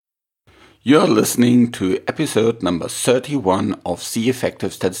You're listening to episode number 31 of the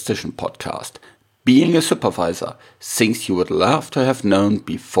Effective Statistician podcast. Being a supervisor, things you would love to have known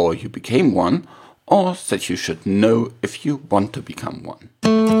before you became one, or that you should know if you want to become one.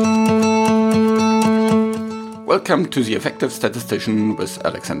 Welcome to the Effective Statistician with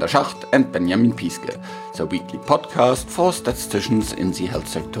Alexander Schacht and Benjamin Pieske, the weekly podcast for statisticians in the health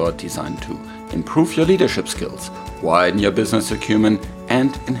sector designed to improve your leadership skills, widen your business acumen,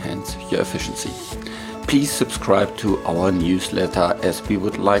 and enhance your efficiency. Please subscribe to our newsletter as we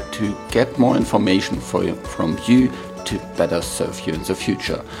would like to get more information from you to better serve you in the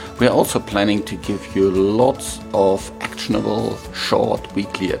future. We are also planning to give you lots of actionable, short,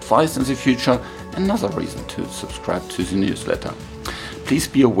 weekly advice in the future. Another reason to subscribe to the newsletter. Please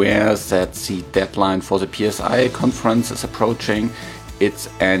be aware that the deadline for the PSI conference is approaching. It's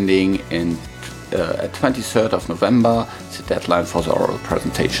ending at 23rd of November, the deadline for the oral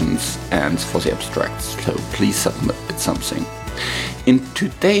presentations and for the abstracts, so please submit something. In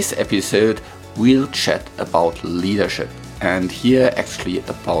today's episode, we'll chat about leadership, and here actually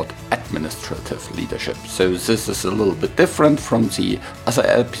about administrative leadership. So this is a little bit different from the other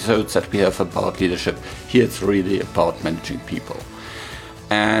episodes that we have about leadership. Here it's really about managing people.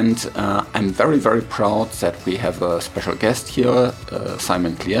 And I'm very, very proud that we have a special guest here,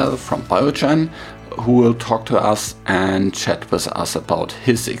 Simon Kliel from Biogen, who will talk to us and chat with us about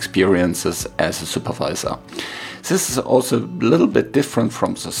his experiences as a supervisor. This is also a little bit different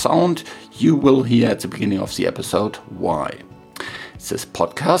from the sound. You will hear at the beginning of the episode why. This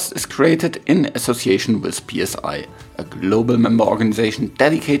podcast is created in association with PSI, a global member organization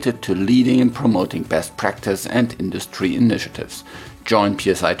dedicated to leading and promoting best practice and industry initiatives. Join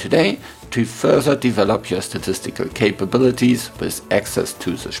PSI today to further develop your statistical capabilities with access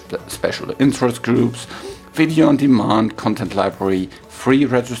to the special interest groups, video on demand, content library, free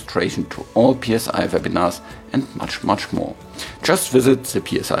registration to all PSI webinars, and much, much more. Just visit the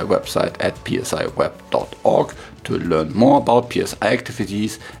PSI website at psiweb.org to learn more about PSI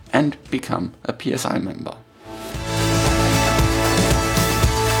activities and become a PSI member.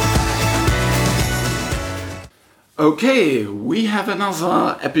 Okay, we have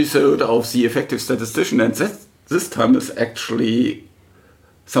another episode of The Effective Statistician, and this time is actually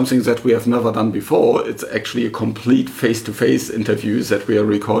something that we have never done before. It's actually a complete face-to-face interview that we are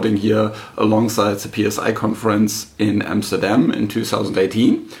recording here alongside the PSI conference in Amsterdam in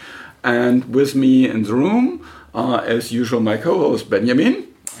 2018. And with me in the room are, as usual, my co-host Benjamin.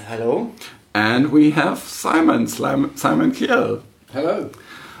 Hello. And we have Simon Kliel. Hello.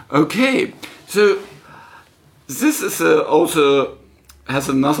 Okay, so this is also has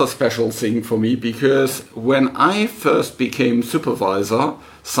another special thing for me, because when I first became supervisor,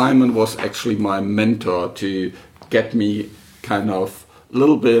 Simon was actually my mentor to get me kind of a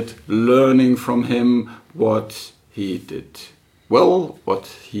little bit learning from him what he did well, what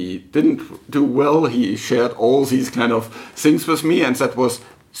he didn't do well. He shared all these kind of things with me, and that was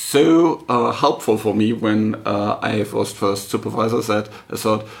so helpful for me when I was first supervisor, that I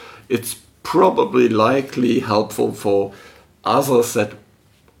thought it's probably likely helpful for others that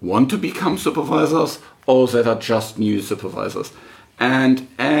want to become supervisors or that are just new supervisors. And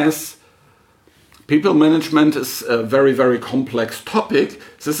as people management is a very, very complex topic,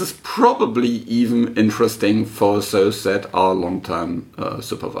 this is probably even interesting for those that are long-term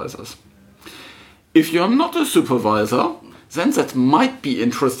supervisors. If you're not a supervisor, then that might be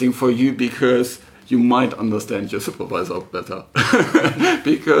interesting for you, because you might understand your supervisor better.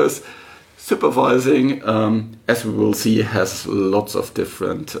 Because supervising, as we will see, has lots of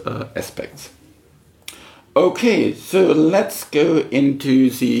different aspects. Okay, so let's go into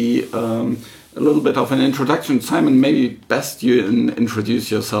the a little bit of an introduction. Simon, maybe best you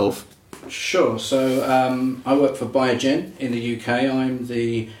introduce yourself. Sure. So I work for Biogen in the UK. I'm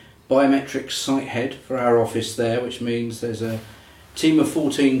the biometrics site head for our office there, which means there's a team of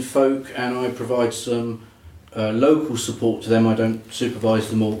 14 folk, and I provide some local support to them. I don't supervise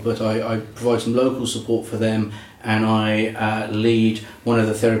them all, but I provide some local support for them, and I lead one of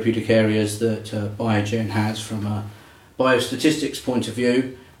the therapeutic areas that Biogen has from a biostatistics point of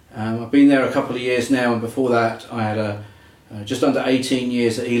view. I've been there a couple of years now, and before that I had just under 18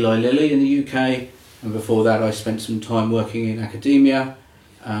 years at Eli Lilly in the UK, and before that I spent some time working in academia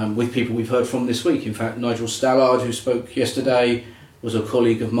with people we've heard from this week. In fact, Nigel Stallard, who spoke yesterday, was a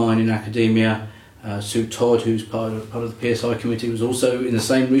colleague of mine in academia. Sue Todd, who's part of the PSI committee, was also in the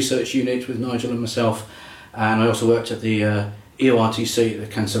same research unit with Nigel and myself, and I also worked at the EORTC, the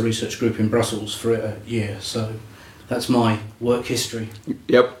Cancer Research Group in Brussels, for a year. So that's my work history.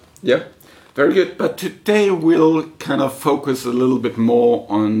 Yep. Very good. But today we'll kind of focus a little bit more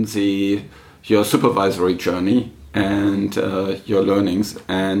on your supervisory journey and your learnings.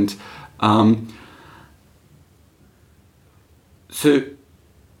 And so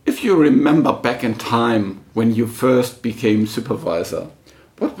if you remember back in time when you first became supervisor,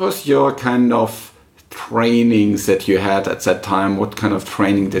 what was your kind of trainings that you had at that time? What kind of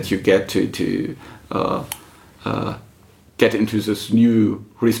training did you get to get into this new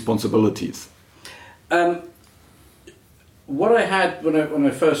responsibilities? What I had when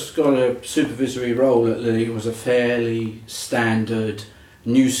I first got a supervisory role at Lilly was a fairly standard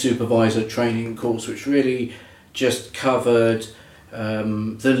new supervisor training course, which really just covered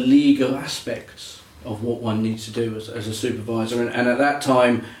the legal aspects of what one needs to do as a supervisor. And at that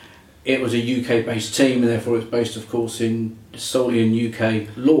time, it was a UK-based team, and therefore it's based, of course, solely in UK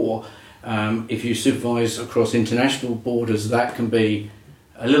law. If you supervise across international borders, that can be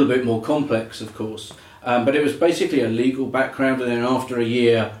a little bit more complex, of course. But it was basically a legal background, and then after a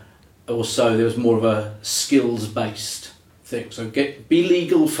year or so, there was more of a skills-based thing. So be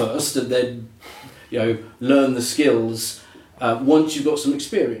legal first, and then learn the skills once you've got some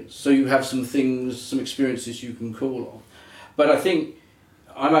experience. So you have some experiences you can call on. But I think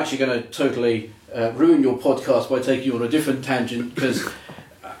I'm actually going to totally ruin your podcast by taking you on a different tangent, because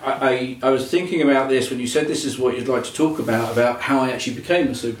I was thinking about this when you said this is what you'd like to talk about how I actually became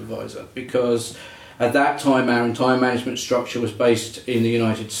a supervisor, because at that time our entire management structure was based in the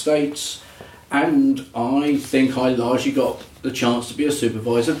United States, and I think I largely got the chance to be a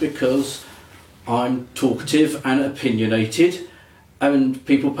supervisor because I'm talkative and opinionated, and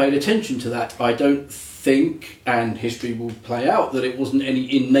people paid attention to that. I don't think, and history will play out, that it wasn't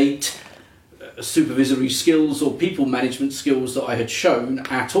any innate supervisory skills or people management skills that I had shown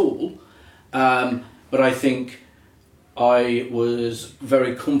at all, but I think I was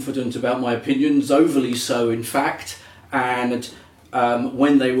very confident about my opinions, overly so in fact, and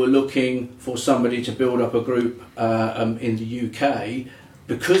when they were looking for somebody to build up a group in the UK,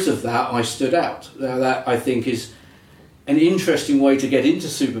 because of that I stood out. Now, that I think is an interesting way to get into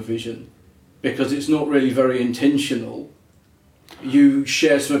supervision, because it's not really very intentional. You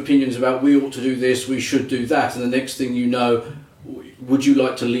share some opinions about we ought to do this, we should do that, and the next thing you know, would you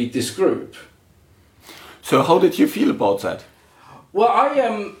like to lead this group? So how did you feel about that? Well,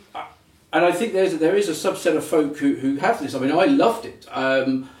 and I think there is a subset of folk who have this. I mean, I loved it.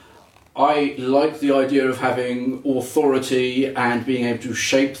 I liked the idea of having authority and being able to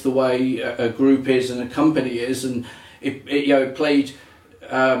shape the way a group is and a company is, and it played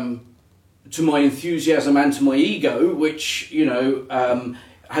to my enthusiasm and to my ego, which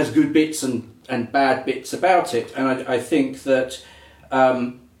has good bits and bad bits about it. And I think that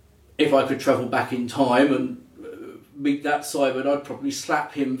if I could travel back in time and meet that Simon, I'd probably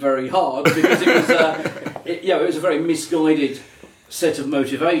slap him very hard, because it was a very misguided set of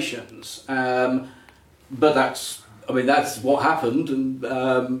motivations. But that's what happened, and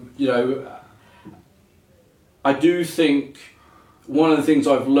I do think one of the things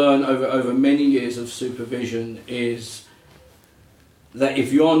I've learned over many years of supervision is that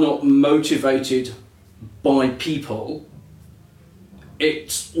if you're not motivated by people,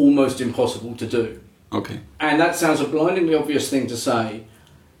 it's almost impossible to do. Okay. And that sounds a blindingly obvious thing to say,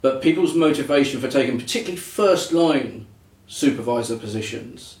 but people's motivation for taking particularly first-line supervisor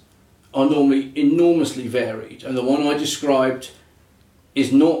positions are normally enormously varied, and the one I described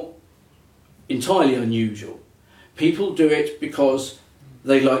is not entirely unusual. People do it because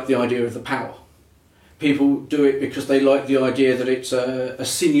they like the idea of the power. People do it because they like the idea that it's a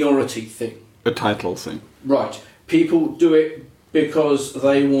seniority thing. A title thing. Right. People do it because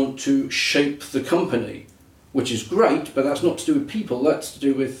they want to shape the company, which is great, but that's not to do with people, that's to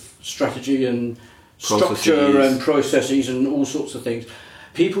do with strategy and structure and processes and all sorts of things.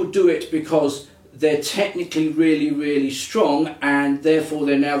 People do it because they're technically really, really strong, and therefore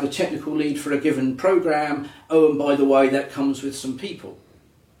they're now the technical lead for a given program. Oh, and by the way, that comes with some people.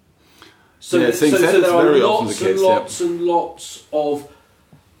 So, yeah, so there are lots and lots of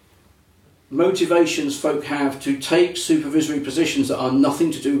motivations folk have to take supervisory positions that are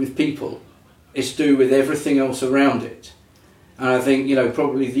nothing to do with people. It's to do with everything else around it. And I think,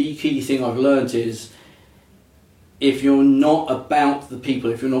 probably the key thing I've learned is, if you're not about the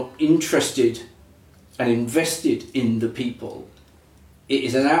people, if you're not interested and invested in the people, it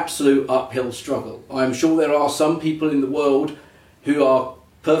is an absolute uphill struggle. I'm sure there are some people in the world who are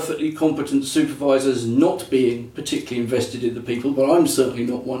perfectly competent supervisors not being particularly invested in the people, but I'm certainly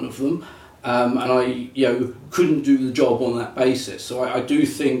not one of them. And I couldn't do the job on that basis. So I do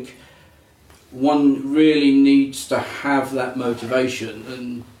think one really needs to have that motivation,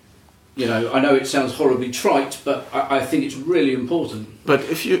 and I know it sounds horribly trite, but I think it's really important. But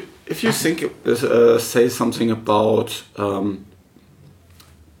if you think say something about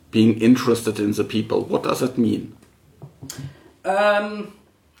being interested in the people, what does it mean?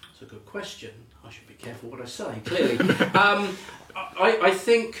 That's a good question. I should be careful what I say, clearly. I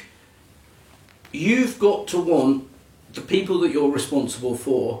think you've got to want the people that you're responsible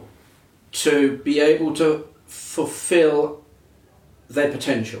for to be able to fulfill their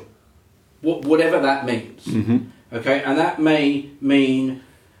potential, whatever that means. Mm-hmm. Okay, and that may mean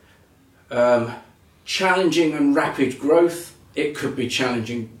challenging and rapid growth. It could be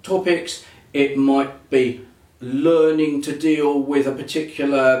challenging topics. It might be learning to deal with a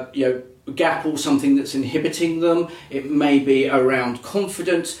particular gap or something that's inhibiting them. It may be around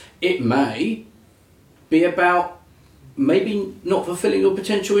confidence. It may be about maybe not fulfilling your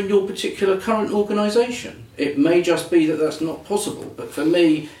potential in your particular current organisation. It may just be that that's not possible. But for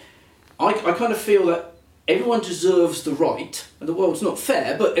me, I kind of feel that everyone deserves the right, and the world's not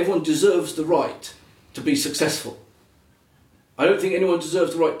fair, but everyone deserves the right to be successful. I don't think anyone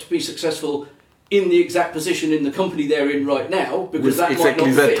deserves the right to be successful in the exact position in the company they're in right now, because that exactly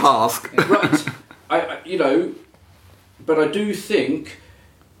might not fit. Task. Right. But I do think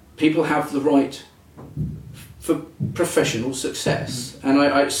people have the right for professional success,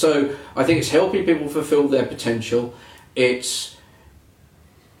 and so I think it's helping people fulfil their potential. It's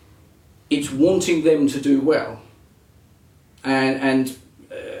wanting them to do well, and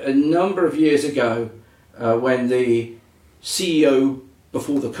a number of years ago, when the CEO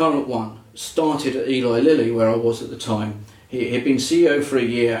before the current one started at Eli Lilly, where I was at the time, he'd been CEO for a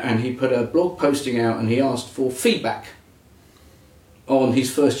year, and he put a blog posting out and he asked for feedback on his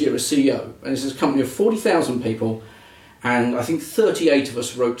first year as CEO. And this is a company of 40,000 people, and I think 38 of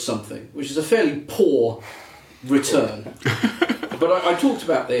us wrote something, which is a fairly poor return. But I talked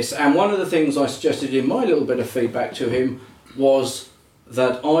about this, and one of the things I suggested in my little bit of feedback to him was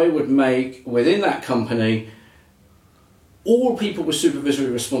that I would make, within that company, all people with supervisory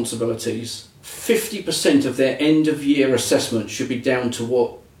responsibilities, 50% of their end-of-year assessment should be down to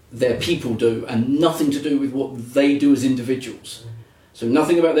what their people do and nothing to do with what they do as individuals. So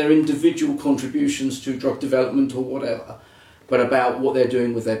nothing about their individual contributions to drug development or whatever, but about what they're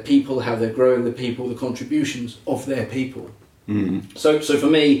doing with their people, how they're growing the people, the contributions of their people. Mm. So for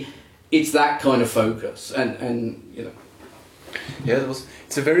me, it's that kind of focus, and Yeah,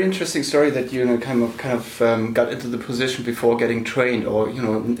 it's a very interesting story that you kind of got into the position before getting trained, or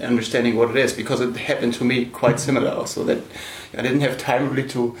understanding what it is, because it happened to me quite similar also, that I didn't have time really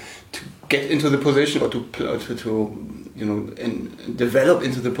to get into the position or to and develop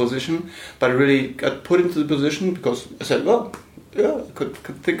into the position, but I really got put into the position because I said, well, yeah, I could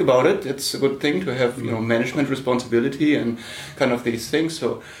think about it. It's a good thing to have management responsibility and kind of these things.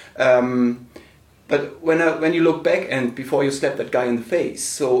 So. But when you look back and before you slap that guy in the face,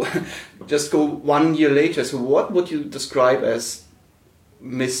 so just go 1 year later, so what would you describe as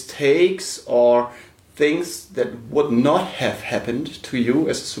mistakes or things that would not have happened to you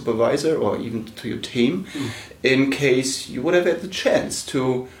as a supervisor or even to your team in case you would have had the chance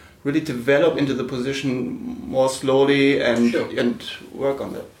to really develop into the position more slowly and work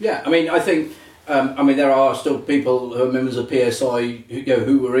on that? Yeah, I think there are still people who are members of PSI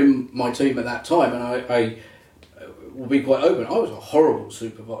who were in my team at that time, and I will be quite open. I was a horrible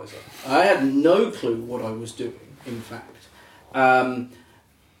supervisor. I had no clue what I was doing, in fact.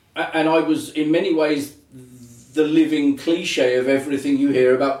 And I was, in many ways, the living cliche of everything you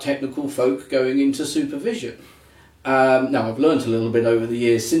hear about technical folk going into supervision. Now, I've learnt a little bit over the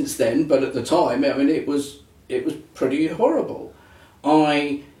years since then, but at the time, it was pretty horrible.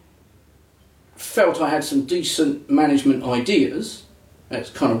 I felt I had some decent management ideas.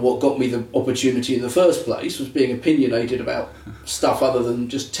 That's kind of what got me the opportunity in the first place, was being opinionated about stuff other than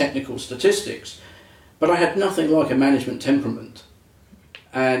just technical statistics. But I had nothing like a management temperament.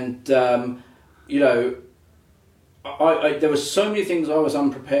 And, there were so many things I was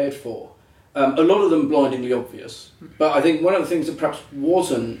unprepared for. A lot of them blindingly obvious. But I think one of the things that perhaps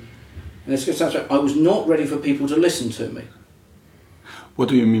wasn't, and this gets sound, I was not ready for people to listen to me. What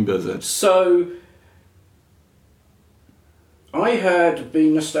do you mean by that? So, I had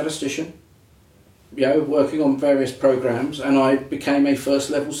been a statistician, working on various programs, and I became a first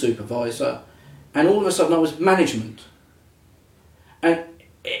level supervisor, and all of a sudden I was management. And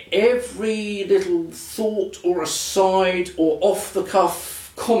every little thought or aside or off the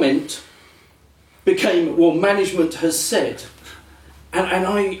cuff comment became, well, management has said. And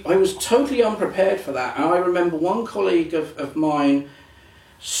I was totally unprepared for that. And I remember one colleague of mine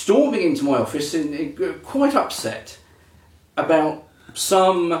storming into my office, quite upset about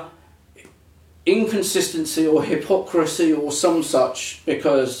some inconsistency or hypocrisy or some such,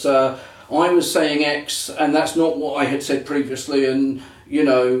 because I was saying X and that's not what I had said previously, and you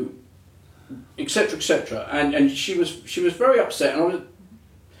know, etc., etc. And she was very upset, and I was,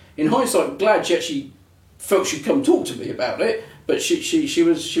 in hindsight, glad she actually felt she'd come talk to me about it. But she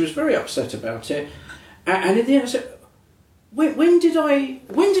was very upset about it, and in the end I said, when did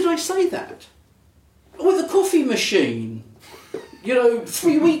I say that? With a coffee machine, you know,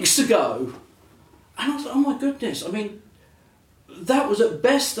 3 weeks ago. And I was like, oh my goodness, I mean, that was at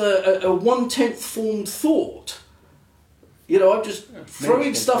best a 1/10 formed thought. You know, I'm just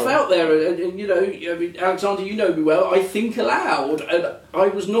throwing stuff out there, and you know, I mean, Alexander, you know me well, I think aloud, and I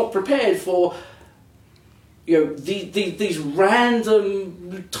was not prepared for, you know, these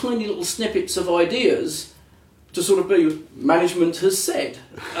random tiny little snippets of ideas to sort of be, management has said.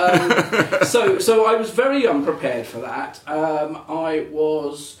 So I was very unprepared for that. I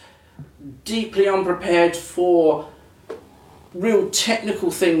was deeply unprepared for real technical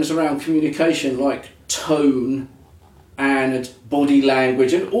things around communication, like tone and body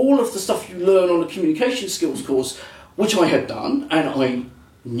language and all of the stuff you learn on a communication skills course, which I had done and I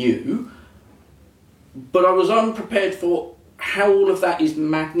knew, but I was unprepared for how all of that is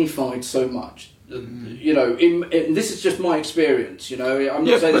magnified so much. You know, this is just my experience. You know, I'm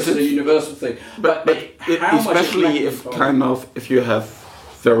not saying this is a universal thing, but how especially if you have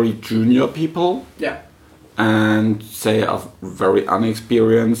very junior people, and say are very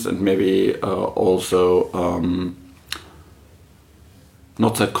unexperienced and maybe also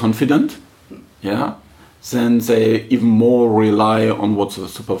not that confident, then they even more rely on what the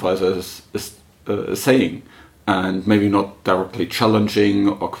supervisor is saying, and maybe not directly challenging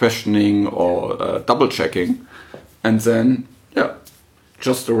or questioning or double checking, and then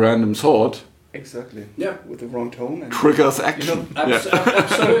just a random thought. Exactly. Yeah. With the wrong tone. And triggers action. You know,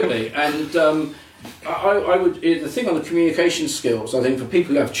 absolutely. And I would. The thing on the communication skills, I think, for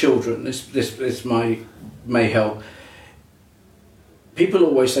people who have children, this may help. People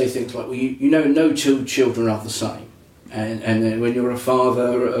always say things like, "Well, you know, no two children are the same." And then when you're a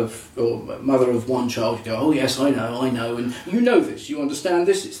father or mother of one child, you go, oh yes, I know, and you know this, you understand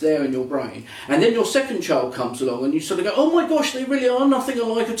this, it's there in your brain. And then your second child comes along and you sort of go, oh my gosh, they really are nothing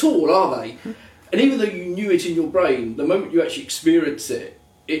alike at all, are they? And even though you knew it in your brain, the moment you actually experience it,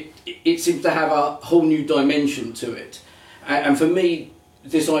 it seems to have a whole new dimension to it. And for me,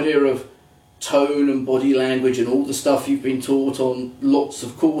 this idea of tone and body language and all the stuff you've been taught on lots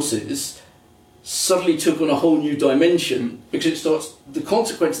of courses suddenly took on a whole new dimension, because it starts, the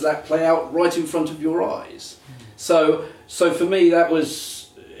consequence of that play out right in front of your eyes. So for me, that was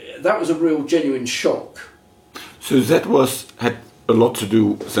a real genuine shock. So that had a lot to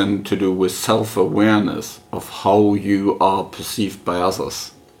do with self-awareness of how you are perceived by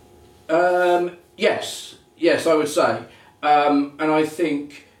others. Yes, I would say, and I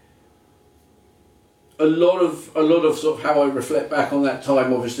think a lot of sort of how I reflect back on that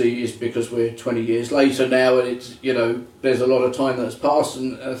time, obviously, is because we're 20 years later now, and it's, you know, there's a lot of time that's passed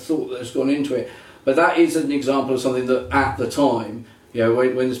and a thought that's gone into it. But that is an example of something that at the time, you know,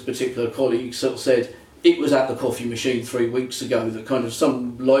 when this particular colleague sort of said it was at the coffee machine 3 weeks ago, that kind of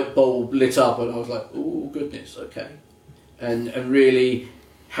some light bulb lit up, and I was like, oh goodness, okay, and really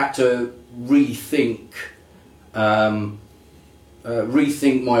had to rethink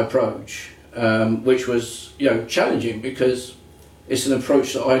my approach. Which was, you know, challenging, because it's an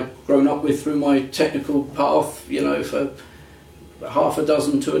approach that I'd grown up with through my technical path, you know, for half a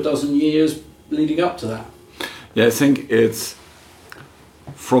dozen to a dozen years leading up to that. Yeah, I think it's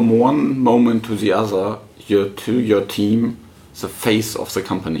from one moment to the other, your team, the face of the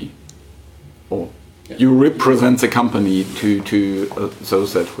company, or you represent the company to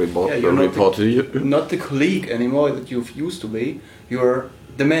those that report to you. Not the colleague anymore that you've used to be. You're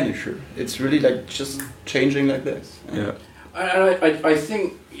the manager. It's really like just changing like this. Yeah. And I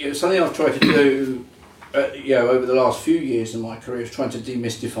think, you know, something I've tried to do, you know, over the last few years in my career is trying to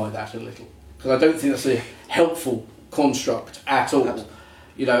demystify that a little, because I don't think that's a helpful construct at all.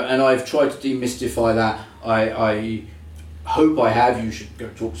 You know, and I've tried to demystify that. I hope I have. You should go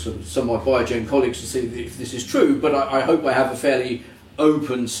talk to some of my Biogen colleagues to see if this is true. But I hope I have a fairly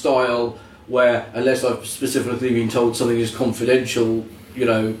open style where, unless I've specifically been told something is confidential, you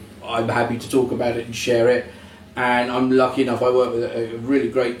know, I'm happy to talk about it and share it. And I'm lucky enough, I work with a really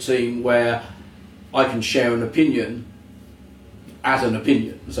great team where I can share an opinion as an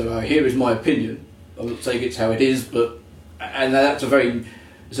opinion. So here is my opinion. I'm not saying it's how it is, and that's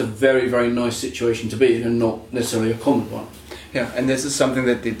it's a very, very nice situation to be in, and not necessarily a common one. Yeah, and this is something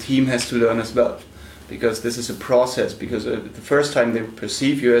that the team has to learn as well, because this is a process. Because the first time they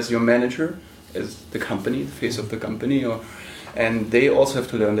perceive you as your manager, as the company, the face of the company, and they also have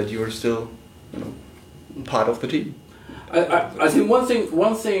to learn that you are still, part of the team. I think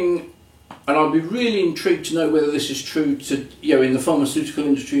one thing, and I'd be really intrigued to know whether this is true to in the pharmaceutical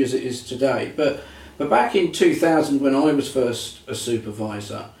industry as it is today. But back in 2000, when I was first a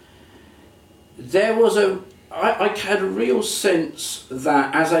supervisor, there was I had a real sense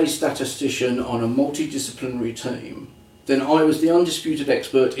that as a statistician on a multidisciplinary team, then I was the undisputed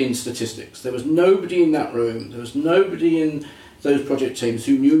expert in statistics. There was nobody in that room, there was nobody in those project teams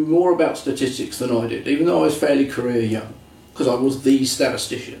who knew more about statistics than I did, even though I was fairly career young, because I was the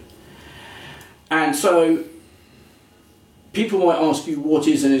statistician. And so people might ask you what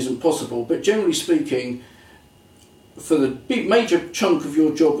is and isn't possible, but generally speaking, for the big major chunk of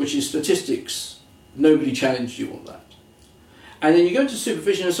your job, which is statistics, nobody challenged you on that. And then you go into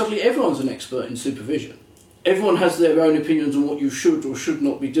supervision and suddenly everyone's an expert in supervision. Everyone has their own opinions on what you should or should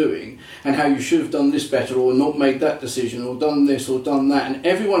not be doing and how you should have done this better or not made that decision or done this or done that. And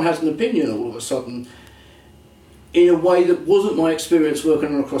everyone has an opinion all of a sudden in a way that wasn't my experience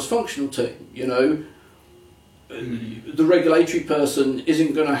working on a cross-functional team. The regulatory person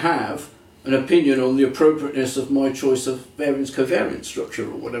isn't going to have an opinion on the appropriateness of my choice of variance-covariance structure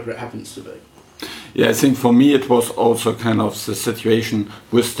or whatever it happens to be. Yeah, I think for me it was also kind of the situation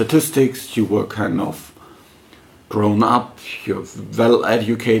with statistics. You were kind of grown up, you're well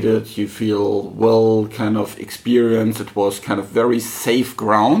educated, you feel well kind of experienced. It was kind of very safe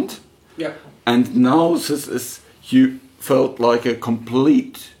ground. Yeah. And now you felt like a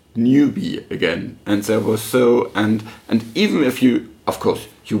complete newbie again. And there was and even if you, of course,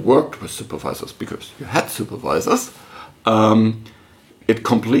 you worked with supervisors because you had supervisors, it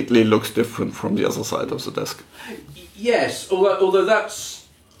completely looks different from the other side of the desk. Yes, although that's,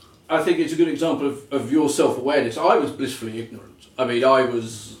 I think it's a good example of your self-awareness. I was blissfully ignorant. I mean, I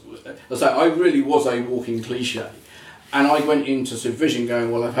really was a walking cliche. And I went into supervision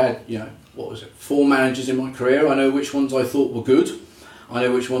going, well, I've had, 4 managers in my career. I know which ones I thought were good. I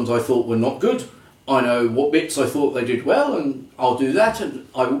know which ones I thought were not good. I know what bits I thought they did well, and I'll do that, and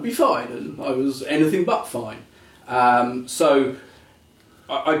I will be fine. And I was anything but fine. So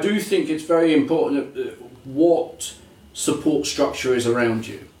I do think it's very important what support structure is around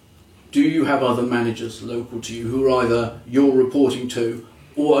you. Do you have other managers local to you who are either you're reporting to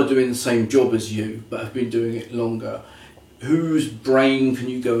or are doing the same job as you but have been doing it longer? Whose brain can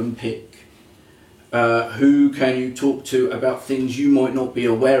you go and pick? Who can you talk to about things you might not be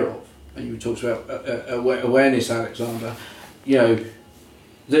aware of? And you talked about awareness, Alexander.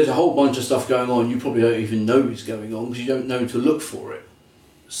 There's a whole bunch of stuff going on you probably don't even know is going on because you don't know to look for it.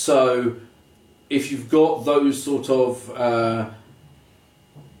 So if you've got those sort of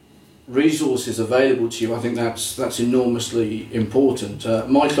resources available to you, I think that's enormously important.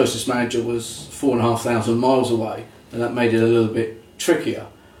 My closest manager was 4,500 miles away, and that made it a little bit trickier.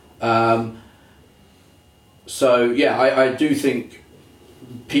 I do think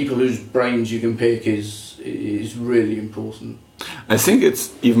people whose brains you can pick is really important. I think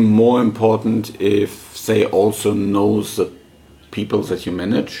it's even more important if they also know the people that you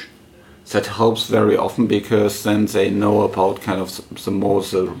manage. That helps very often because then they know about kind of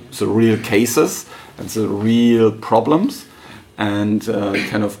the real cases and the real problems, and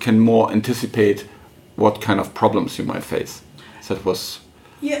kind of can more anticipate what kind of problems you might face. That was.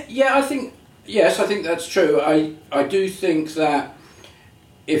 I think that's true. I do think that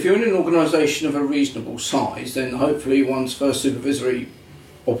if you're in an organisation of a reasonable size, then hopefully one's first supervisory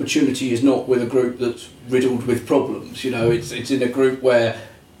opportunity is not with a group that's riddled with problems. It's in a group where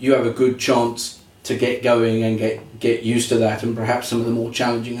you have a good chance to get going and get used to that, and perhaps some of the more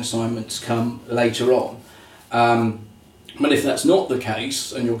challenging assignments come later on. But if that's not the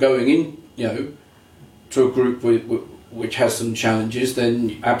case, and you're going in, to a group which has some challenges,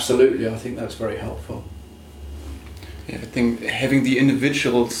 then absolutely, I think that's very helpful. Yeah, I think having the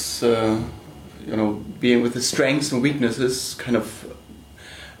individuals, being with the strengths and weaknesses, kind of,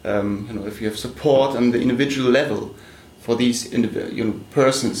 if you have support on the individual level for these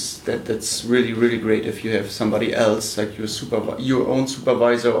persons, that's really, really great. If you have somebody else, like your own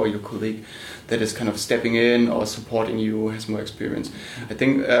supervisor or your colleague, that is kind of stepping in or supporting you, has more experience. I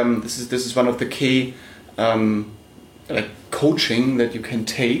think this is one of the key coaching that you can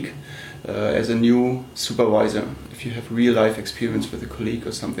take as a new supervisor, if you have real life experience with a colleague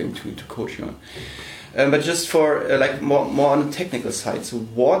or something to coach you on. But just for more on the technical side, so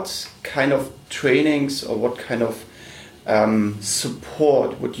what kind of trainings or what kind of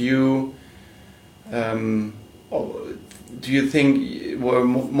support would you do you think were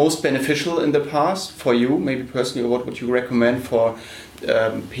most beneficial in the past for you, maybe personally, or what would you recommend for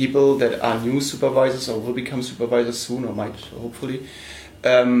people that are new supervisors or will become supervisors soon or might hopefully?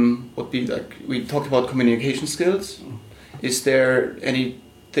 Would be like, we talked about communication skills. Is there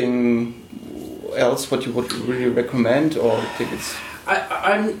anything else what you would really recommend, or think it's?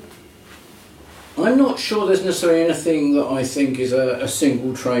 I'm not sure there's necessarily anything that I think is a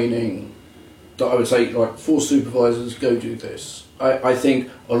single training that I would say, like, for supervisors, go do this. I think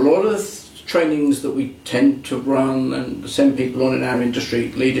a lot of trainings that we tend to run and send people on in our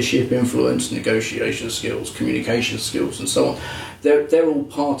industry, leadership, influence, negotiation skills, communication skills and so on, they're all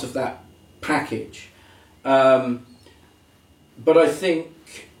part of that package. But I think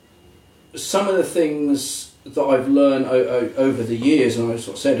some of the things that I've learned over the years, and I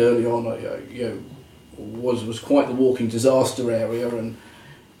sort of said early on, was quite the walking disaster area, and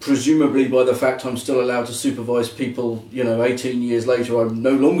presumably by the fact I'm still allowed to supervise people, 18 years later, I'm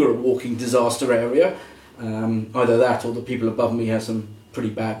no longer a walking disaster area. Either that or the people above me have some pretty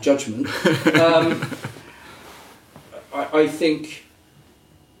bad judgment. I think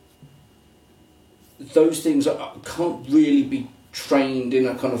those things can't really be trained in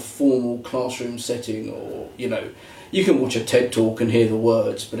a kind of formal classroom setting, or, you can watch a TED talk and hear the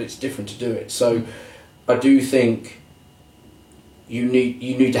words, but it's different to do it. So I do think you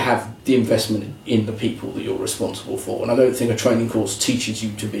need to have the investment in the people that you're responsible for, and I don't think a training course teaches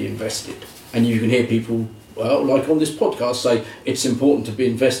you to be invested. And you can hear people, well, like on this podcast, say it's important to be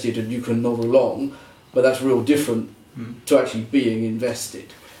invested and you can nod along, but that's real different to actually being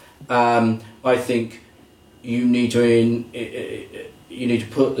invested. I think you need to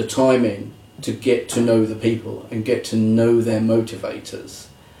put the time in to get to know the people and get to know their motivators,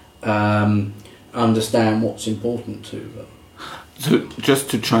 understand what's important to them. So just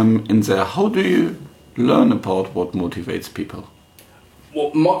to chime in there, how do you learn about what motivates people?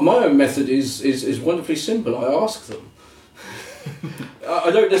 Well, my own method is wonderfully simple. I ask them.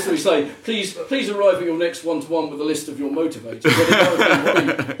 I don't necessarily say, please arrive at your next one-to-one with a list of your motivators.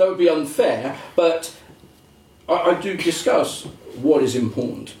 That would be unfair, but I do discuss what is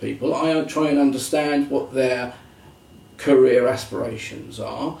important to people. I try and understand what their career aspirations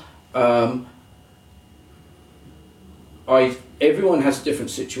are. Everyone has a different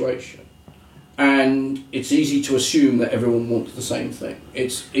situation, and it's easy to assume that everyone wants the same thing.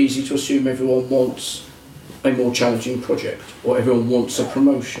 It's easy to assume everyone wants a more challenging project, or everyone wants a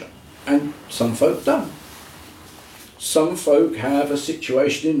promotion, and some folk don't. Some folk have a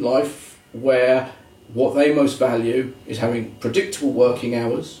situation in life where what they most value is having predictable working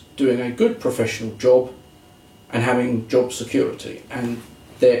hours, doing a good professional job, and having job security, and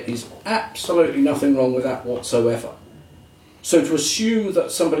there is absolutely nothing wrong with that whatsoever. So to assume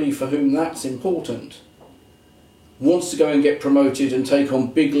that somebody for whom that's important wants to go and get promoted and take on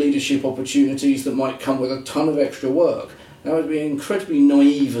big leadership opportunities that might come with a ton of extra work, that would be an incredibly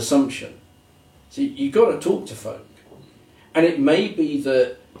naive assumption. So you've got to talk to folk. And it may be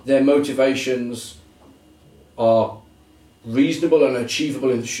that their motivations are reasonable and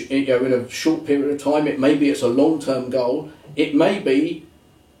achievable in a short period of time. It may be it's a long-term goal. It may be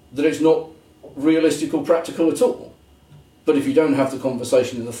that it's not realistic or practical at all. But if you don't have the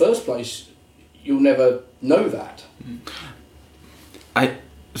conversation in the first place, you'll never know that.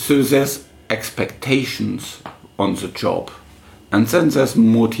 So there's expectations on the job, and then there's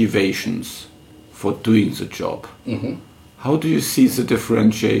motivations for doing the job. Mm-hmm. How do you see the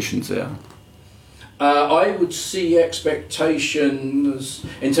differentiations there? I would see expectations,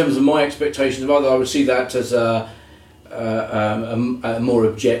 in terms of my expectations of others, I would see that as a more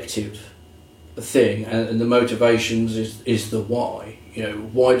objective thing, and the motivations is the why.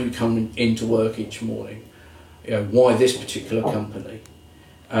 Why do you come into work each morning? Why this particular company?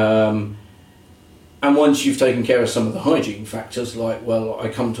 And once you've taken care of some of the hygiene factors, like, well, I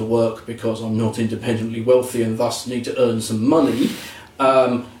come to work because I'm not independently wealthy and thus need to earn some money,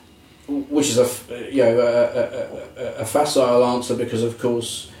 which is a facile answer, because of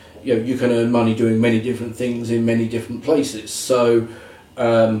course you can earn money doing many different things in many different places. So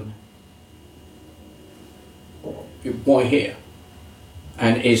why here?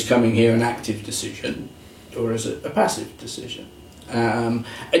 And is coming here an active decision, or is it a passive decision? And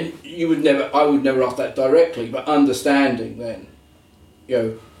I would never ask that directly, but understanding then,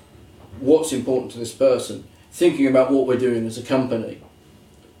 what's important to this person, thinking about what we're doing as a company,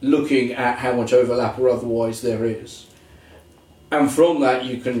 looking at how much overlap or otherwise there is. And from that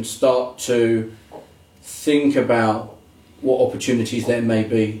you can start to think about what opportunities there may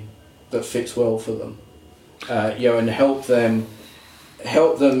be that fits well for them. And help them,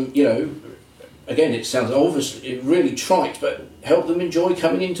 again, it sounds obviously really trite, but help them enjoy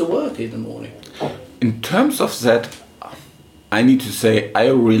coming into work in the morning. In terms of that, I need to say I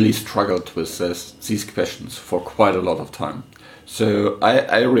really struggled with these questions for quite a lot of time. So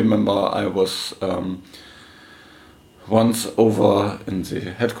I remember I was once over in the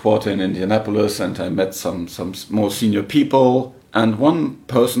headquarters in Indianapolis, and I met some more senior people, and one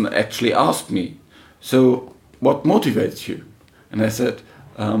person actually asked me, "So what motivates you?" And I said,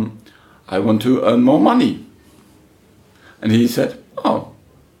 "I want to earn more money." And he said, "Oh,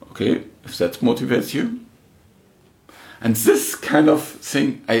 okay, if that motivates you." And this kind of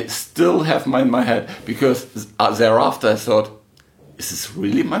thing I still have in my head, because thereafter I thought, is this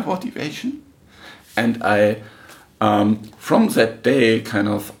really my motivation? And I, from that day,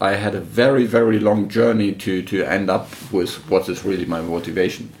 I had a very, very long journey to end up with what is really my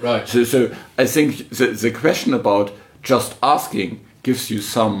motivation. Right. So I think the question about just asking gives you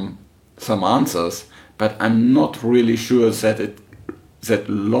some answers, but I'm not really sure that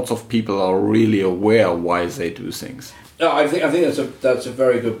lots of people are really aware why they do things. No, I think that's a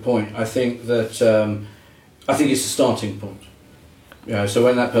very good point. I think that I think it's a starting point. You know, so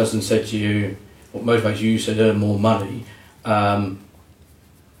when that person said to you, "What motivates you?" You said, "Earn more money."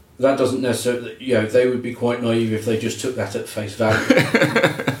 That doesn't necessarily, you know, they would be quite naive if they just took that at face value.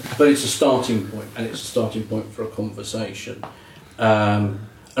 But it's a starting point, and it's a starting point for a conversation. And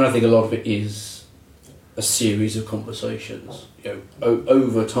I think a lot of it is a series of conversations. You know,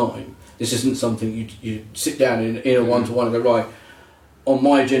 over time. This isn't something you sit down in a one-to-one and go, "Right, on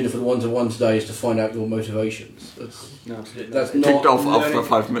my agenda for the one-to-one today is to find out your motivations." That's not ticked off after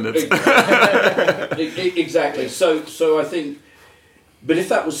 5 minutes. Exactly. So I think, but if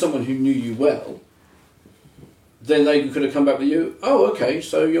that was someone who knew you well, then they could have come back with you. "Oh, okay,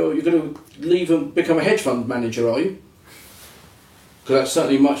 so you're going to leave and become a hedge fund manager, are you? Because that's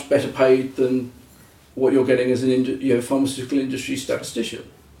certainly much better paid than what you're getting as an pharmaceutical industry statistician."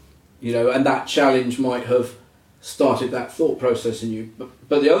 You know, and that challenge might have started that thought process in you.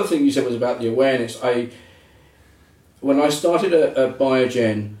 But the other thing you said was about the awareness. When I started at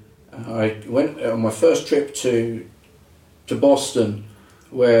Biogen, I went on my first trip to Boston,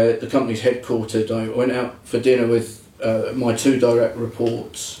 where the company's headquartered. I went out for dinner with my 2 direct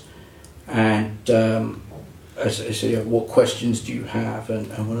reports, and I said, "You know, what questions do you have?" And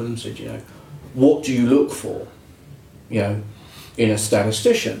one of them said, "You know, what do you look for? You know, in a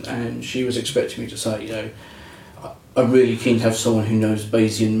statistician?" And she was expecting me to say, "You know, I'm really keen to have someone who knows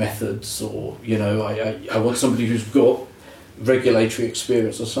Bayesian methods, or, you know, I want somebody who's got regulatory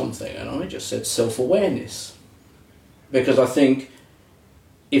experience or something." And I just said self-awareness, because I think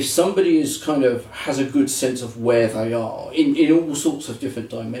if somebody has a good sense of where they are in all sorts of different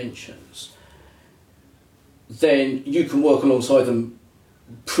dimensions, then you can work alongside them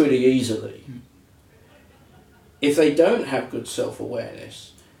pretty easily. If they don't have good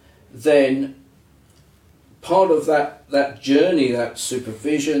self-awareness, then part of that journey, that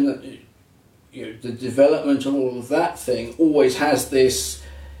supervision, you know, the development and all of that thing always has this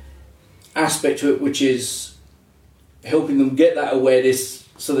aspect to it, which is helping them get that awareness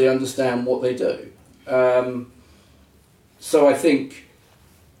so they understand what they do. So I think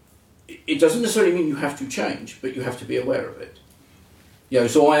it doesn't necessarily mean you have to change, but you have to be aware of it. You know,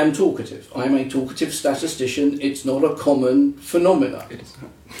 so I am talkative. I am a talkative statistician. It's not a common phenomenon. It is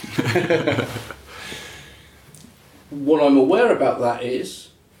not. What I'm aware about that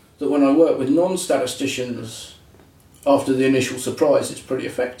is that when I work with non-statisticians, after the initial surprise, it's pretty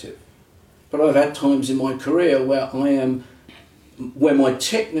effective. But I've had times in my career where my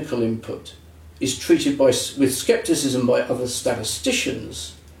technical input is treated with skepticism by other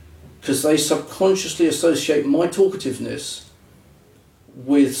statisticians, because they subconsciously associate my talkativeness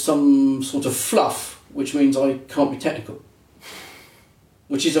with some sort of fluff, which means I can't be technical,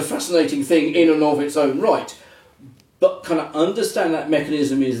 which is a fascinating thing in and of its own right. But kind of understand that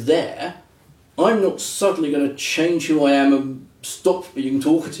mechanism is there. I'm not suddenly going to change who I am and stop being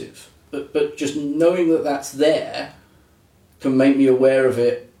talkative, but just knowing that that's there can make me aware of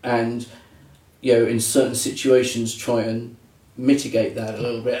it, and, you know, in certain situations try and mitigate that a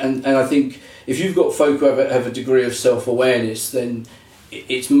little bit. And I think if you've got folk who have a degree of self-awareness, then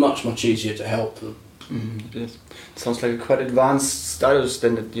it's much, much easier to help them. It is. It sounds like a quite advanced status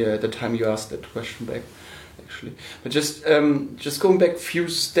than at the time you asked that question back, actually. But just going back a few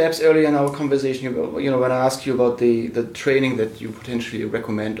steps earlier in our conversation about, you know, when I asked you about the training that you potentially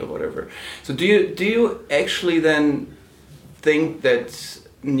recommend or whatever. So do you actually then think that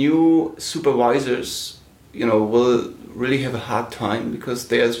new supervisors, you know, will really have a hard time because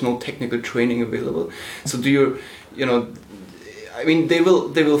there's no technical training available? So do you know, I mean, they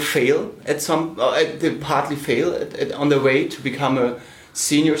will fail at some. They partly fail on their way to become a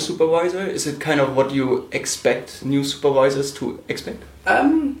senior supervisor. Is it kind of what you expect new supervisors to expect?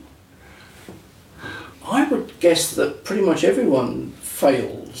 I would guess that pretty much everyone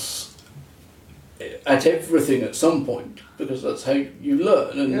fails at everything at some point, because that's how you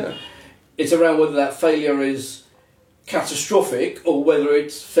learn, and it's around whether that failure is catastrophic or whether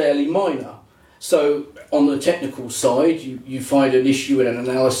it's fairly minor. So on the technical side, you find an issue in an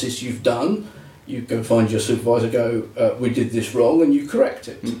analysis you've done, you go find your supervisor, go, we did this wrong, and you correct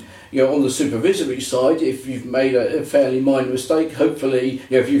it. You know, on the supervisory side, if you've made a fairly minor mistake, hopefully,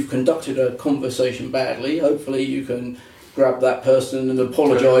 if you've conducted a conversation badly, hopefully you can grab that person and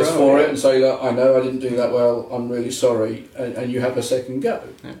apologise for it and say, look, I know I didn't do that well, I'm really sorry, and you have a second go.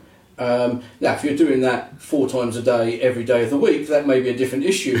 Now, if you're doing that 4 times a day, every day of the week, that may be a different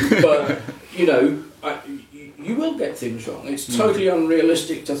issue, but, you know, you will get things wrong. It's totally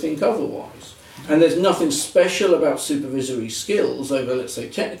unrealistic to think otherwise. And there's nothing special about supervisory skills over, let's say,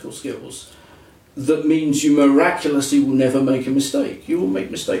 technical skills that means you miraculously will never make a mistake. You will make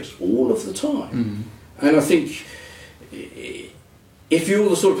mistakes all of the time. And I think if you're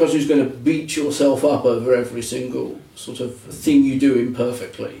the sort of person who's going to beat yourself up over every single sort of thing you do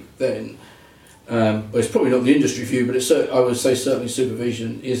imperfectly, then well, it's probably not the industry for you, but it's, I would say certainly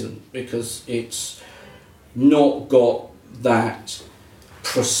supervision isn't, because it's not got that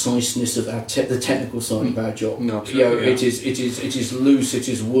preciseness of the technical side of our job. No, you know, it is loose, it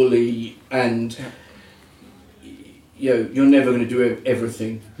is woolly, and you know, you're never going to do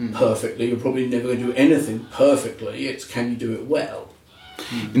everything perfectly. You're probably never going to do anything perfectly. It's can you do it well?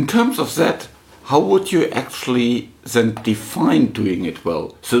 In terms of that, how would you actually then define doing it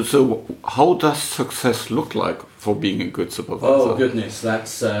well? So how does success look like for being a good supervisor? Oh goodness,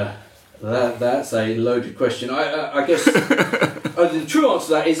 that's a loaded question. I guess the true answer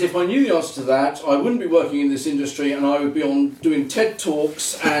to that is, if I knew the answer to that, I wouldn't be working in this industry, and I would be on doing TED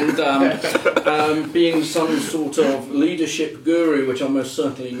Talks and being some sort of leadership guru, which I'm most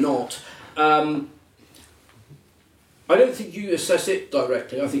certainly not. I don't think you assess it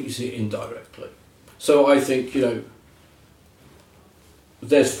directly. I think you see it indirectly. So I think, you know,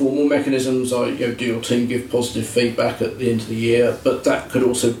 there's formal mechanisms. Do your team give positive feedback at the end of the year, but that could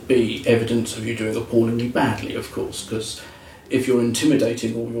also be evidence of you doing appallingly badly, of course, because if you're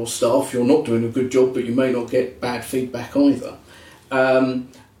intimidating all your staff, you're not doing a good job, but you may not get bad feedback either. I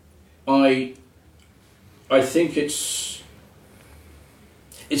think it's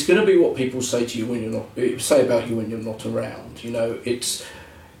going to be what people say to you when you're not, say about you when you're not around. You know, it's,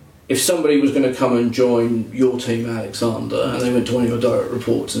 if somebody was going to come and join your team, Alexander, and they went to one of your direct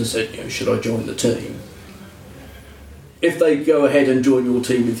reports and said, you know, should I join the team? If they go ahead and join your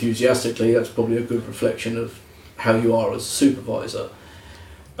team enthusiastically, that's probably a good reflection of how you are as a supervisor.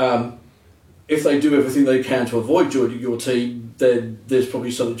 If they do everything they can to avoid joining your team, then there's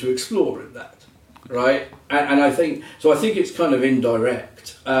probably something to explore in that, right? And I think it's kind of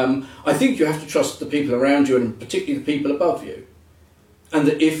indirect. I think you have to trust the people around you, and particularly the people above you, and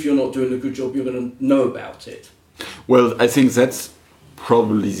that if you're not doing a good job, you're going to know about it. Well, I think that's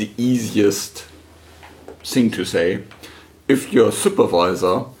probably the easiest thing to say. If your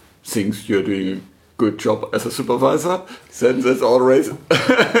supervisor thinks you're doing a good job as a supervisor, then that's always a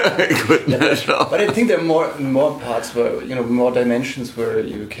good measure. But I think there are more parts where, you know, more dimensions where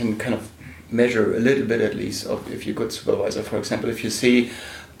you can kind of measure a little bit at least of if you're a good supervisor. For example, if you see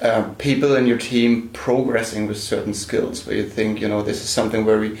people in your team progressing with certain skills, where you think, you know, this is something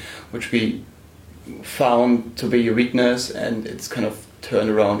which we found to be a weakness and it's kind of turned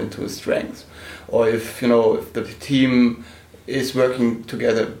around into a strength. Or if, you know, if the team is working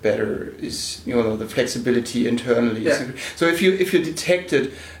together better, is, you know, the flexibility internally. Yeah. So if you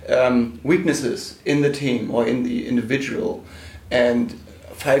detected weaknesses in the team or in the individual, and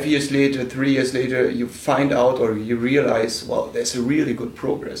 5 years later, 3 years later, you find out or you realize, well, there's a really good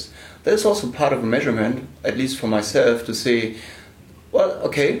progress. That's also part of a measurement, at least for myself, to say, well,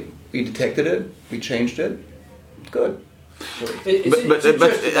 okay, we detected it, we changed it, good.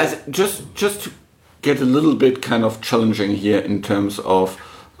 But just to get a little bit kind of challenging here in terms of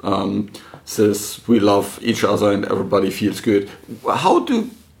this, we love each other and everybody feels good. How do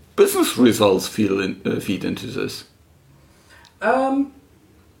business results feed into this?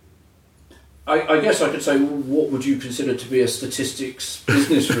 I guess I could say, what would you consider to be a statistics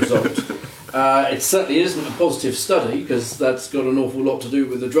business result? It certainly isn't a positive study, because that's got an awful lot to do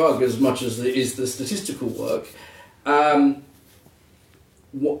with the drug as much as it is the statistical work.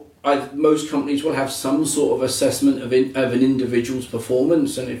 most companies will have some sort of assessment of an individual's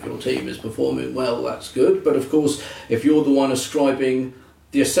performance, and if your team is performing well, that's good. But of course, if you're the one ascribing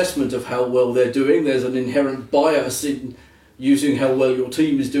the assessment of how well they're doing, there's an inherent bias in using how well your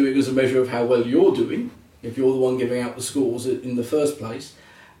team is doing as a measure of how well you're doing, if you're the one giving out the scores in the first place.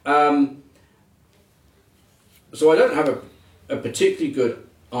 So I don't have a particularly good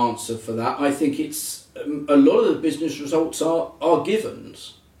answer for that. I think it's a lot of the business results are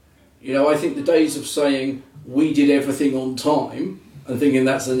givens. You know, I think the days of saying we did everything on time and thinking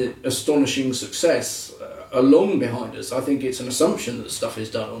that's an astonishing success are long behind us. I think it's an assumption that stuff is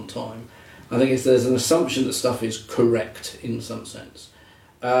done on time. I think there's an assumption that stuff is correct in some sense.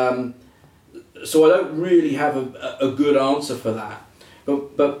 So I don't really have a good answer for that.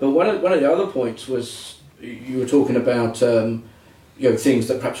 But one of the other points was you were talking about things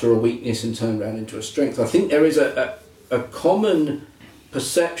that perhaps are a weakness and turn around into a strength. I think there is a common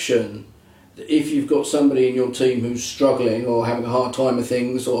perception that if you've got somebody in your team who's struggling or having a hard time with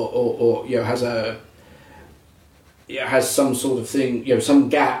things, or has some sort of thing, some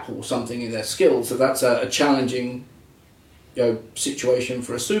gap or something in their skills, so that's a challenging situation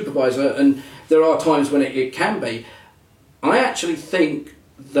for a supervisor, and there are times when it can be. I actually think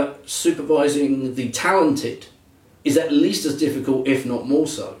that supervising the talented is at least as difficult, if not more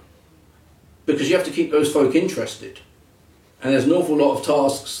so, because you have to keep those folk interested, and there's an awful lot of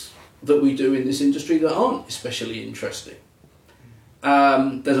tasks that we do in this industry that aren't especially interesting.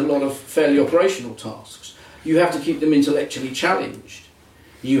 There's a lot of fairly operational tasks. You have to keep them intellectually challenged.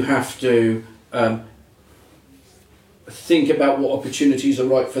 You have to think about what opportunities are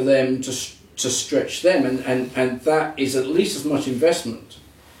right for them to stretch them, and that is at least as much investment.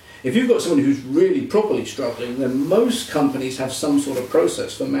 If you've got someone who's really properly struggling, then most companies have some sort of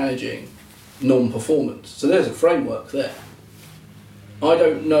process for managing non-performance. So there's a framework there. I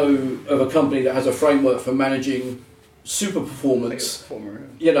don't know of a company that has a framework for managing super performance,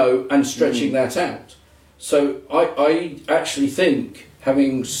 and stretching that out. So I actually think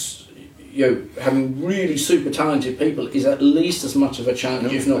having really super talented people is at least as much of a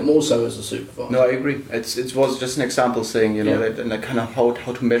challenge, if not more so, as a supervisor. No, I agree. It was just an example saying, that kind of how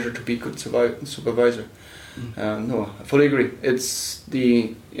to measure to be a good supervisor. No, I fully agree. It's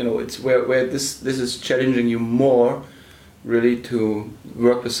it's where this is challenging you more, really, to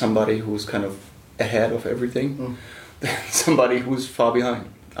work with somebody who's kind of ahead of everything than somebody who's far behind.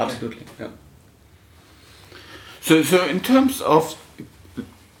 Absolutely, yeah. So in terms of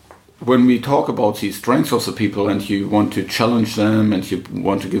when we talk about the strengths of the people and you want to challenge them and you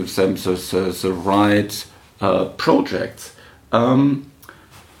want to give them the right projects,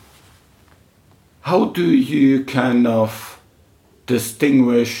 how do you kind of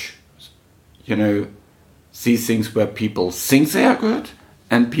distinguish, these things where people think they are good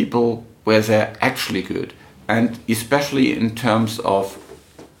and people where they're actually good, and especially in terms of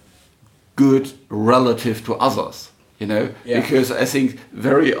good relative to others? Because I think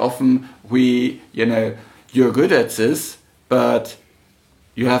very often you're good at this, but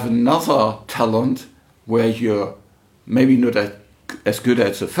you have another talent where you're maybe not as good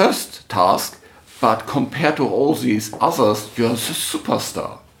at the first task, but compared to all these others, you're the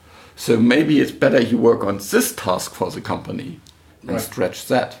superstar. So maybe it's better you work on this task for the company and stretch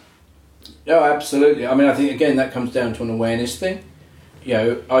that. No, absolutely. I mean, I think, again, that comes down to an awareness thing.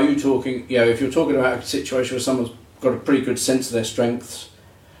 Are you talking, if you're talking about a situation where someone's got a pretty good sense of their strengths,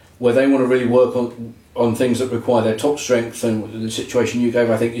 where they want to really work on things that require their top strength, and the situation you gave,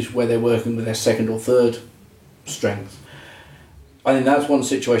 I think, is where they're working with their second or third strength. I think that's one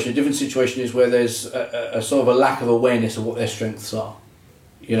situation. A different situation is where there's a sort of a lack of awareness of what their strengths are.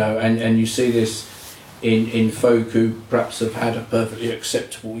 And you see this in folk who perhaps have had a perfectly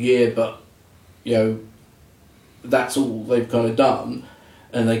acceptable year, but that's all they've kind of done.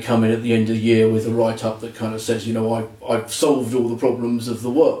 And they come in at the end of the year with a write-up that kind of says, I've solved all the problems of the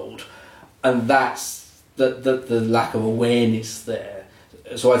world. And that's the lack of awareness there.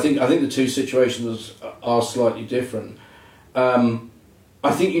 So I think the two situations are slightly different.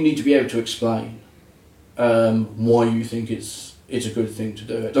 I think you need to be able to explain why you think it's a good thing to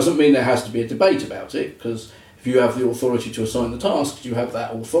do. It doesn't mean there has to be a debate about it, because if you have the authority to assign the tasks, you have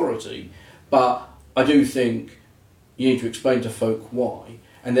that authority. But I do think you need to explain to folk why.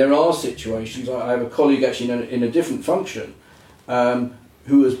 And there are situations, I have a colleague actually in a different function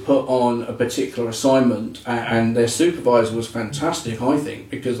who has put on a particular assignment, and their supervisor was fantastic, I think,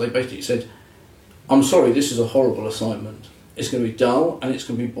 because they basically said, I'm sorry, this is a horrible assignment. It's going to be dull and it's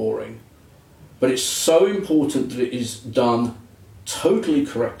going to be boring. But it's so important that it is done totally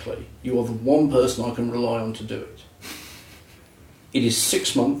correctly. You are the one person I can rely on to do it. it is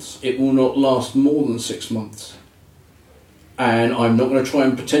 6 months. It will not last more than 6 months. And I'm not going to try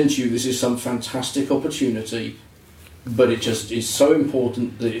and pretend to you this is some fantastic opportunity, but it just is so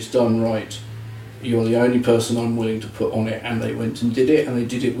important that it's done right. You're the only person I'm willing to put on it, and they went and did it, and they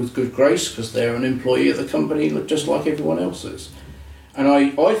did it with good grace because they're an employee of the company just like everyone else is. And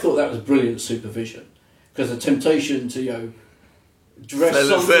I thought that was brilliant supervision, because the temptation to dress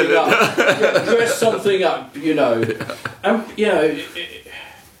something up, and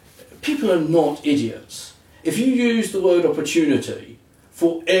people are not idiots. If you use the word opportunity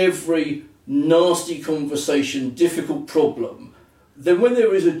for every nasty conversation, difficult problem, then when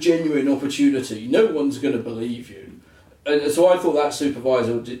there is a genuine opportunity, no one's going to believe you. And so I thought that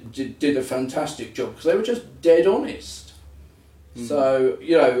supervisor did a fantastic job, because they were just dead honest. Mm. So,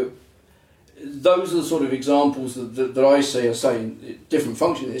 those are the sort of examples that I see. I say in different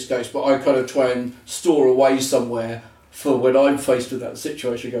function in this case, but I kind of try and store away somewhere for when I'm faced with that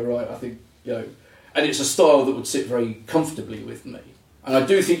situation. Go, right, I think, and it's a style that would sit very comfortably with me. And I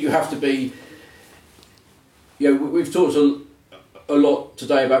do think you have to be, we've talked a lot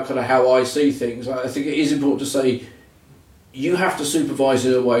today about kind of how I see things. I think it is important to say you have to supervise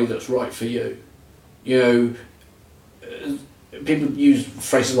in a way that's right for you. People use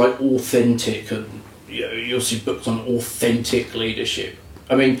phrases like authentic, and you'll see books on authentic leadership.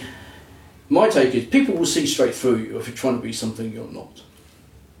 I mean, my take is people will see straight through you if you're trying to be something you're not.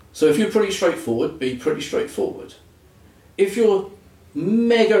 So if you're pretty straightforward, be pretty straightforward. If you're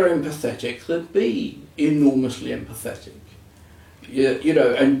mega empathetic, then be enormously empathetic.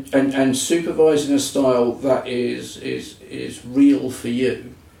 And supervising a style that is real for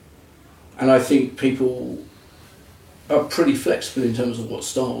you. And I think people are pretty flexible in terms of what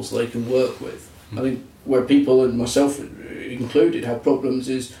styles they can work with. I think where people, and myself included, have problems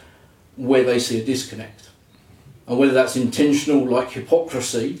is where they see a disconnect. And whether that's intentional, like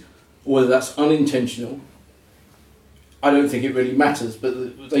hypocrisy, or whether that's unintentional, I don't think it really matters,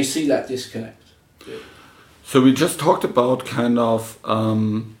 but they see that disconnect. So we just talked about kind of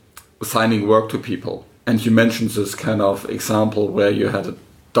assigning work to people. And you mentioned this kind of example where you had a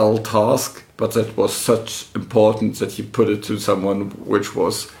dull task, but that was such important that you put it to someone which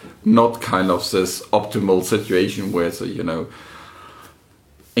was not kind of this optimal situation where it's a,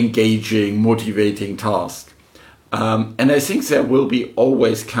 engaging, motivating task. And I think there will be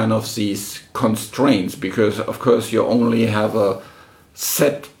always kind of these constraints, because of course you only have a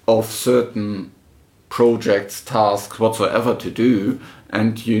set of certain projects, tasks, whatsoever to do,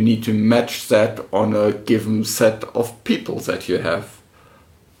 and you need to match that on a given set of people that you have,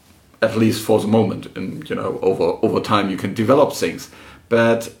 at least for the moment. And over time you can develop things.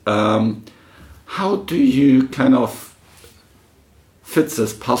 But how do you kind of fit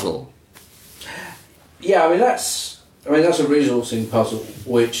this puzzle? Yeah, I mean that's a resourcing puzzle,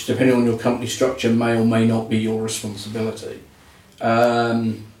 which, depending on your company structure, may or may not be your responsibility.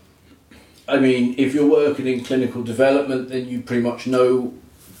 If you're working in clinical development, then you pretty much know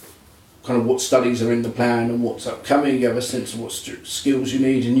kind of what studies are in the plan and what's upcoming. You have a sense of what skills you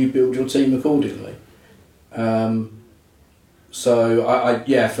need, and you build your team accordingly. For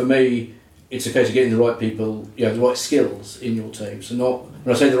me, it's a case of getting the right people, the right skills in your team. So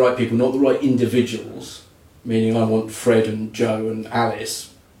when I say the right people, not the right individuals, meaning I want Fred and Joe and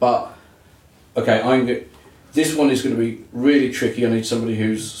Alice, but this one is going to be really tricky. I need somebody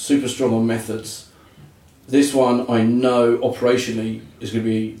who's super strong on methods. This one I know operationally is going to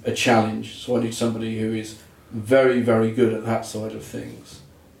be a challenge, so I need somebody who is very, very good at that side of things.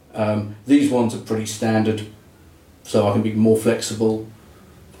 These ones are pretty standard, so I can be more flexible,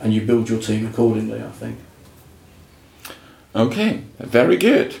 and you build your team accordingly, I think. Okay, very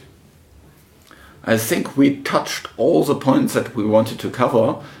good. I think we touched all the points that we wanted to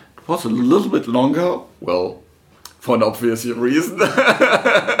cover. It was a little bit longer, well, for an obvious reason. But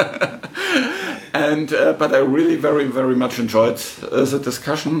I really very, very much enjoyed the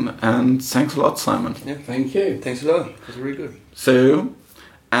discussion, and thanks a lot, Simon. Yeah, thank you. Thanks a lot. It was really good. So,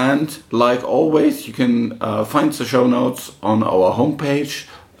 and like always, you can find the show notes on our homepage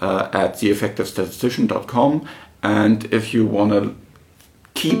at theeffectivestatistician.com. And if you want to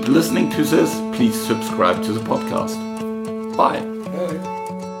keep listening to this, please subscribe to the podcast. Bye. Bye.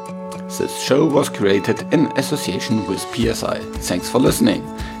 This show was created in association with PSI. Thanks for listening.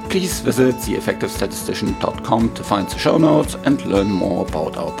 Please visit theeffectivestatistician.com to find the show notes and learn more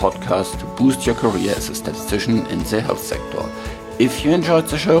about our podcast to boost your career as a statistician in the health sector. If you enjoyed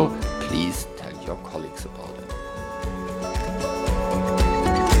the show, please